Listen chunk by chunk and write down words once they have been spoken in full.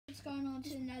on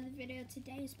to another video.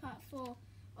 Today is part 4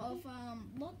 of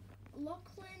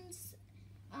Lachlan's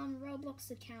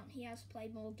Roblox account. He has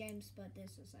played more games, but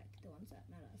this is like the ones that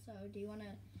matter. So do you want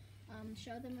to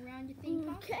show them around your theme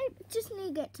park? Okay, just need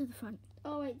to get to the front.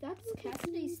 Oh wait, that's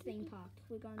Cassidy's theme park.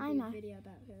 We're going to do a video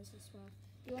about hers as well.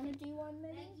 Do you want to do one,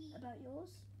 Maggie, about yours?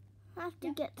 I have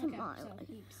to get to my so one.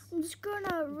 heaps. I'm just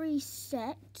gonna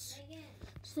reset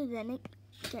so then it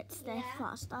gets there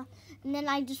faster, and then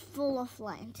I just fall off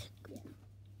land. Yeah.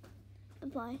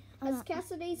 Bye. As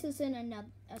Cassidy's is in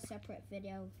a separate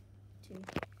video too.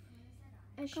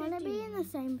 Can it be in the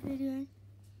same video?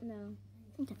 No.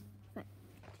 Okay. Right.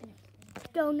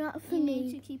 Donut for You me.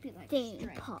 need to keep it like theme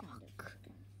straight, park. kind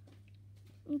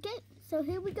of. Okay, so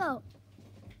here we go.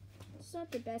 It's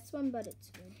not the best one, but it's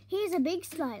good. Here's a big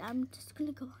slide. I'm just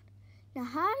gonna go on. Now,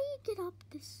 how do you get up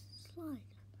this slide?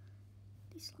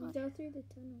 This You slide. go through the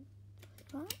tunnel.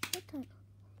 What? What tunnel?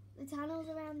 The tunnel's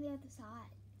around the other side.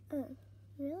 Oh,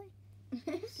 really?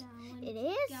 Going, It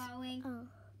is? Going. Oh.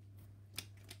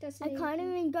 Doesn't I can't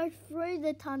even go through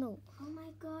the tunnel. Oh my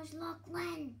gosh,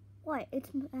 Lachlan! Wait,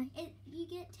 it's my... You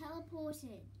get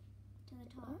teleported to the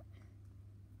top. What?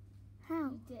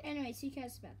 How? Anyways, who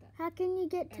cares about that? How can you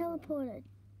get Everyone. teleported?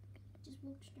 Just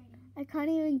walk straight in. I can't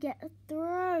even get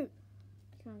through.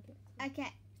 Can't get.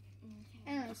 Okay.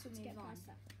 Anyways, let's get past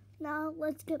that. Now,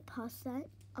 let's get past that.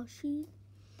 I'll show you.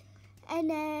 And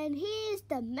then here's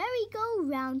the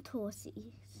merry-go-round horses.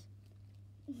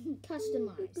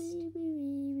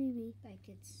 Customized. Like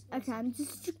it's. Okay, I'm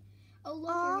just... Oh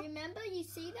look! Remember, you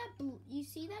see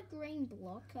that green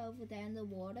block over there in the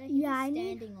water? He Yeah, was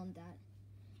standing on that,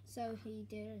 so he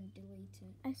didn't delete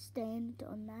it. I stand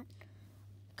on that.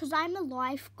 Because I'm a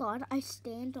lifeguard, I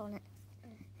stand on it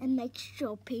and make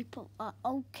sure people are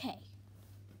okay.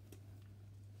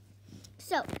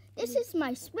 So, this is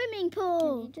my swimming Can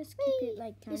pool. you just keep it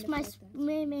like kind This is of my like that?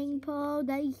 swimming pool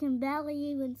that you can barely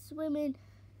even swim in.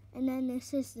 And then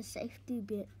this is the safety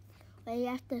bit where you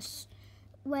have to,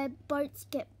 where boats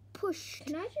get pushed.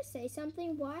 Can I just say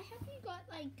something? Why have you got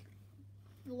like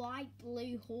light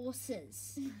blue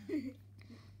horses?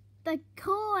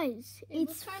 Because It it's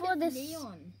was for kind the of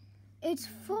neon. it's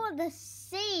for the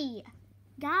sea.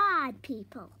 God,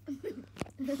 people.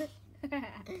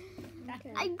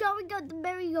 Okay. I'm going on the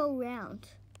merry-go-round.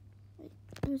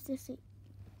 Who's this? Yay.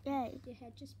 Your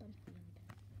head just bumped me.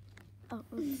 Oh,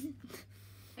 oops.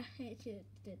 It did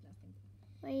nothing.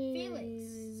 Wait.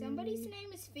 Felix. Somebody's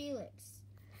name is Felix.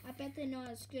 I bet they're not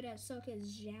as good at soccer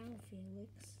as Jean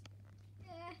Felix.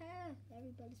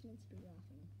 Everybody's meant to be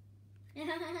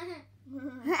laughing.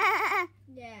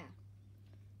 Yeah.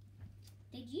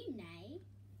 Did you neigh?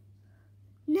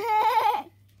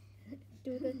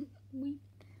 Do the we.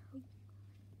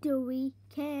 Do we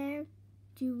care?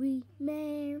 Do we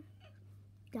care?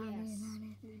 Yes,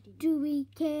 we do. Do we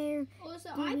care? Also,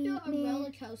 Do I we built a care?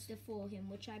 roller coaster for him,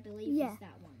 which I believe Yeah. is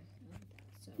that one.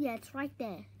 So Yeah, it's right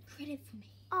there. credit for me.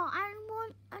 Oh, I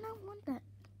don't want that.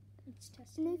 It's It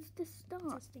testing. needs to start.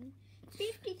 Testing.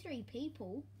 53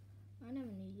 people. I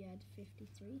never knew you had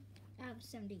 53. I have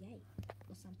 78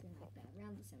 or something like that,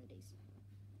 around the 70s.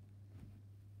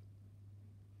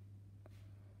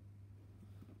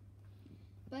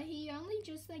 But he only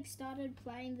just like started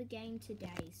playing the game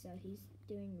today, so he's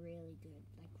doing really good,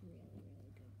 like really,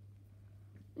 really good.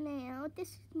 Now, this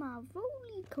is my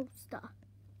roller coaster.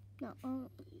 No,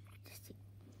 just see.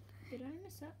 Did I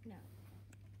mess up? No.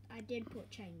 I did put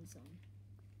chains on.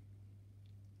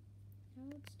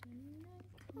 Now it's turning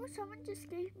Oh, someone just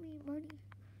gave me money.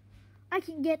 I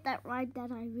can get that ride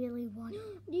that I really want.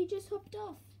 You just hopped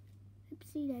off.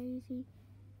 Oopsie daisy.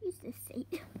 Who's this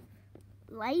seat?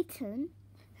 Leighton?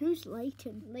 Who's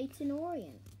Leighton? Leighton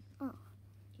Orient. Oh.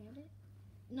 Get it?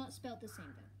 Not spelled the same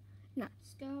though. No.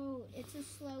 Let's go. It's a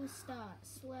slow start.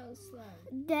 Slow, slow.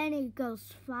 Then it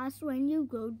goes fast when you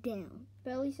go down.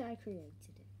 But at least I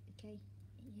created it, okay?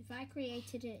 If I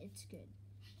created it, it's good.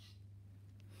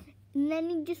 And then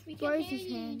he just We can throws hear his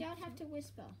you. hand. You don't have to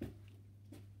whisper.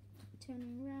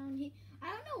 Turning around. I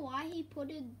don't know why he put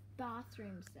in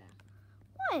bathrooms there.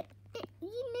 What?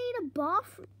 You need a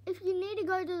bathroom. If you need to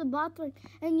go to the bathroom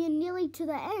and you're nearly to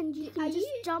the end, you can just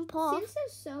jump off. Since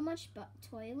there's so much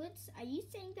toilets, are you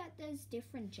saying that there's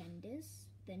different genders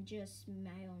than just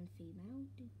male and female?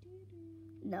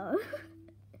 No.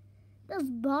 There's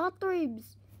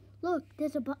bathrooms. Look,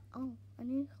 there's a oh, I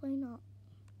need to clean up.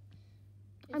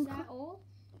 Is that all?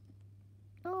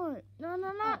 Oh, no.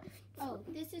 Oh,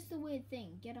 this is the weird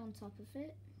thing. Get on top of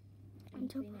it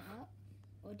and clean it up,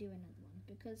 or do another one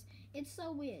because it's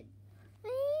so weird.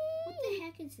 What the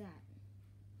heck is that?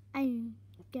 I'm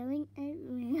going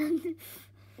around.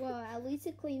 Well, at least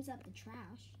it cleans up the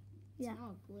trash. It's Yeah.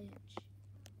 not a glitch.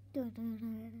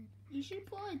 Dun-dun-dun-dun. You should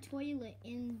put a toilet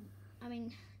in. I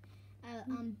mean,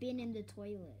 bin in the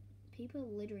toilet. People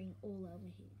are littering all over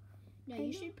here. No, I you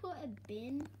know. should put a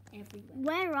bin everywhere.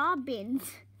 Where are bins?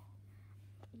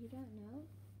 You don't know?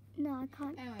 No, I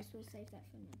can't. Anyways, we'll save that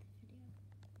for another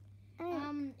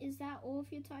video. Is that all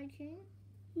for your tycoon?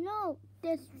 No,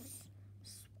 there's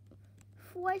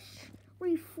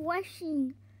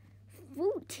refreshing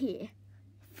fruit here.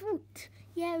 Fruit.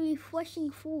 Yeah, refreshing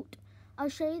fruit. I'll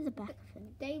show you the back of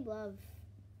it. They love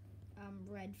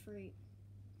red fruit.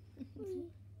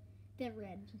 They're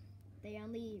red. They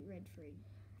only eat red fruit.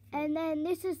 And then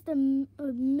this is the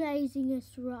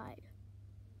amazingest ride.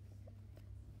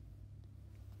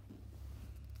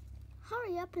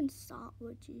 Hurry up and start,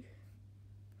 would you?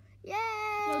 Yay!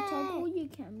 No, toggle your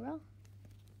camera.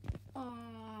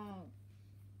 Oh,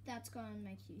 that's gonna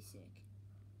make you sick.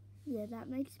 Yeah, that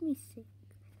makes me sick.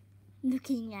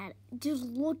 Looking at it, just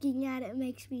looking at it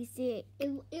makes me sick.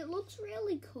 It looks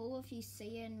really cool if you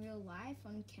see it in real life.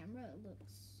 On camera, it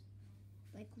looks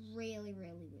like really,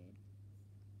 really weird.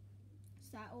 Is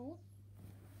that all?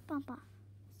 Papa,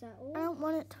 Is that all? I don't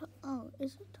want it to. Oh,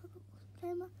 is it toggle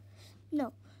camera?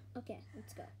 No. Okay,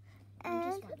 let's go. And I'm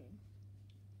just wondering.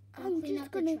 I'm Clean just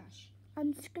up the gonna. trash.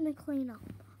 I'm just gonna clean up.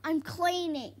 I'm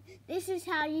cleaning. This is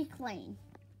how you clean.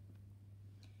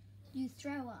 You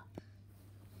throw up.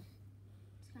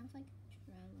 Sounds like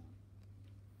throw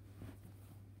up.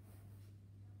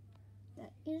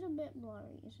 That is a bit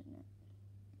blurry, isn't it?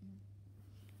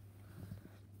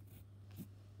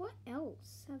 What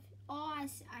else have? Oh, I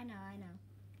know.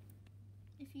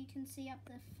 If you can see up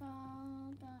the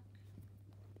far back.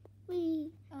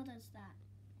 Oh, there's that.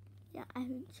 yeah, I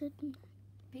haven't said that.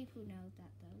 People know that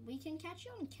though. We can catch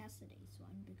you on Cassidy's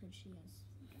one because she has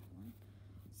that one.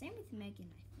 Same with Megan,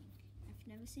 I think. I've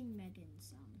never seen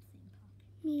Megan's theme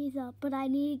park. Me either, but I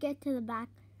need to get to the back.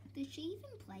 Does she even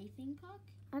play theme park?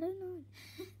 I don't know.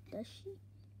 Does she?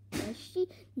 Does she?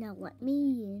 Now let me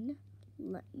in.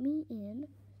 Let me in.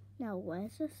 Now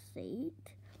where's the seat?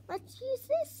 Let's use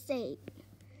this seat.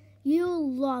 You'll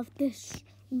love this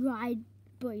ride,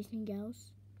 boys and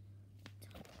girls.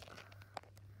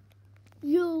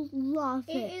 You'll love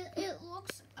it. It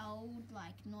looks old,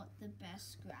 like not the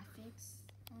best graphics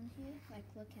on here. Like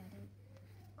look at it.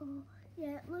 Oh,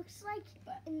 yeah, it looks like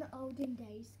But- in the olden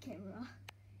days camera.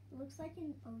 It looks like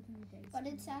in olden days. But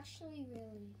it's actually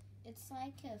really. It's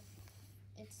like a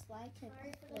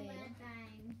clay.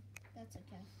 bang. That's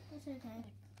okay. That's okay.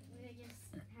 We're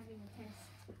just having a test.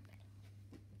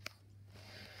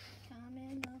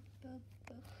 Coming up.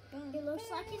 It looks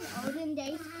like an olden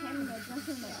days camera,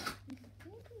 doesn't it?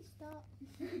 Can you please stop?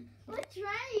 We're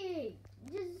trying.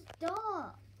 Just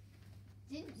stop.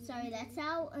 Sorry, that's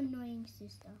our annoying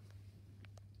sister.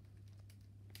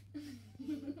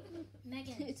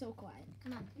 Megan, It's all quiet.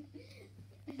 come on.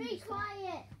 Be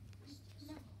quiet.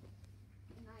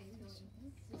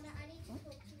 I need to talk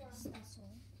to you.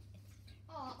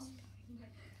 Oh.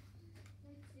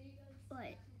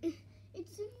 But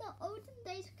it's in the olden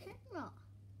days camera.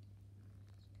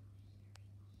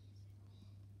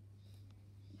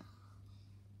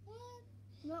 What?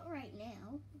 Not right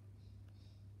now.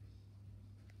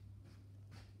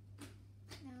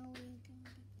 Now we're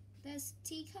going. There's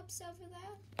teacups over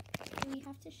there. Do we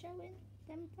have to show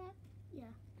them that? Yeah.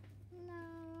 No.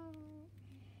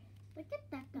 Look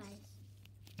at that, guys.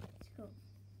 It's cool.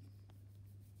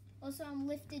 Also,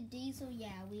 lifted diesel. Yeah,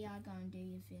 we are going to do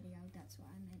your video. That's what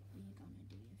I meant. We're going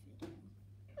to do your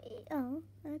video.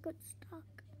 Oh, I got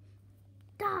stuck.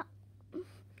 Stop.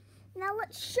 Now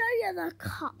let's show you the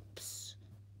cups.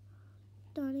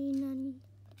 Donny.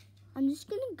 I'm just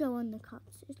gonna go on the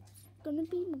cups. It's gonna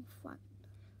be more fun.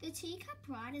 The teacup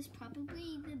ride is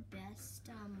probably the best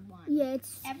one. Yeah,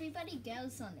 it's Everybody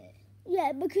goes on it.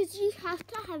 yeah because you have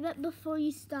to have it before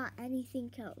you start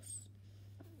anything else.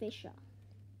 Fisher,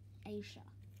 Aisha,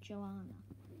 Joanna.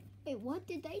 Wait, what?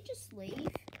 Did they just leave?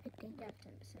 I think. That's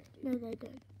what it said. No, they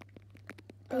don't.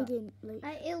 They Oh. didn't leave.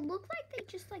 It looked like they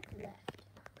just like left.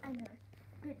 I know,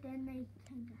 but then they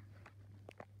came back.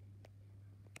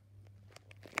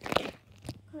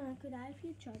 Could I have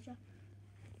your charger?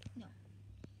 No.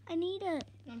 I need it.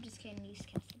 No, I'm just kidding. Use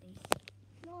Cassidy's.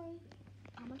 No.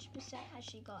 How much percent has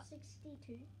she got?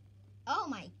 62. Oh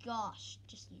my gosh!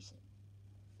 Just use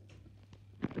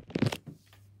it.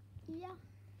 Yeah.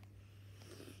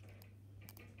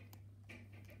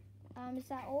 Is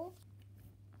that all?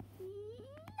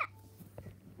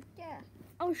 Yeah.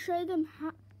 I'll show them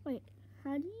how. Wait,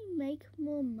 how do you make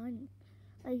more money?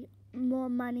 Like more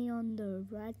money on the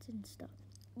rides and stuff.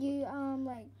 You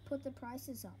like put the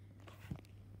prices up.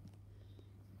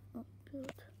 Oh,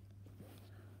 good.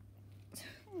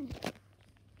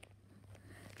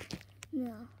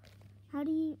 No. How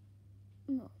do you?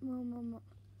 No.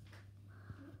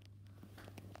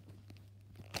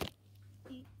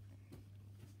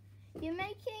 You're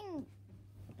making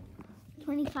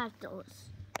 $25.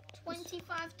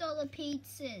 $25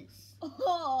 pizzas.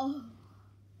 Oh.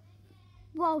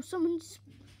 Wow, someone just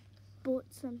bought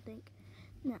something.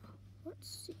 Now,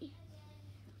 let's see.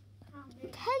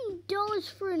 $10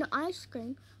 for an ice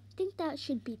cream. I think that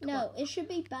should be 12. No, it should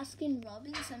be Baskin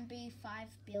Robbins and be $5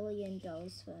 billion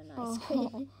for an ice cream.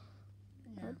 No,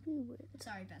 That'd be weird.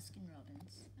 sorry, Baskin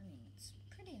Robbins. I mean, it's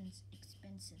pretty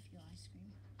expensive, your ice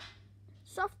cream.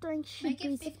 Soft drinks should Make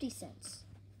be it 50 cents.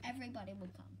 Everybody will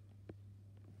come.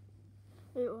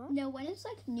 Wait, what? No, when it's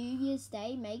like New Year's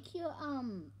Day, make your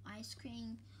ice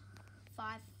cream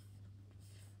 $3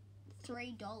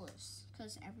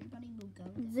 because everybody will go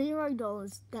there.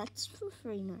 $0. That's for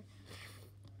free now.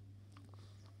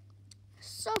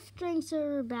 Soft drinks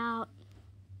are about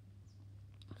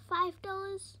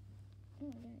 $5.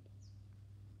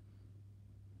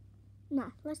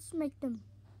 Nah, let's make them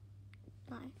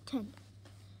 10.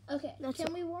 Okay, That's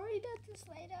can we worry about this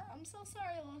later? I'm so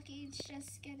sorry, Loki. It's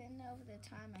just getting over the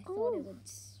time I thought it would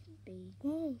be.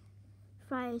 Yay.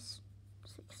 Fries,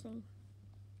 16.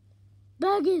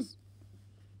 Burgers,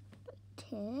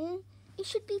 10. It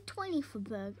should be 20 for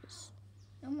burgers.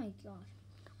 Oh my gosh.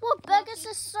 Well, burgers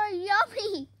are so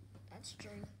yummy. That's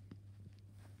true.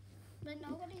 But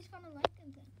nobody's gonna like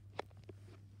them then.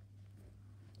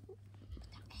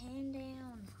 Hand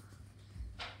down.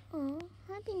 Oh,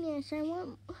 happiness. I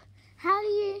want. How do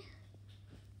you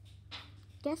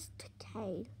guess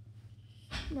decay?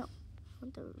 No,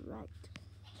 on the right.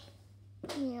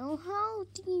 Now, how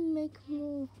do you make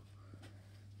more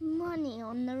money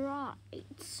on the right?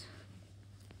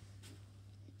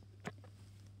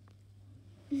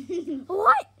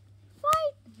 What?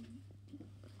 Fight?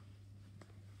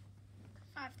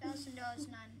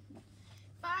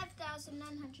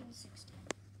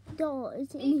 $5,960.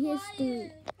 Dollars in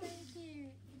history. Thank you.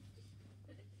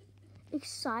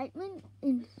 Excitement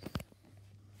in.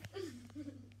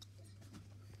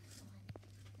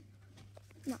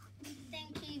 No.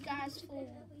 Thank you guys for.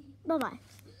 Bye bye.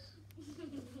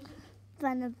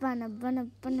 Fun.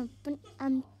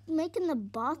 I'm making the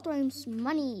bathrooms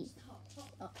money.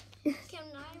 Can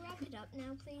I wrap it up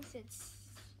now, please? It's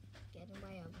getting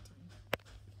way over time.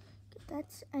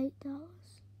 That's $8.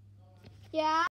 Yeah.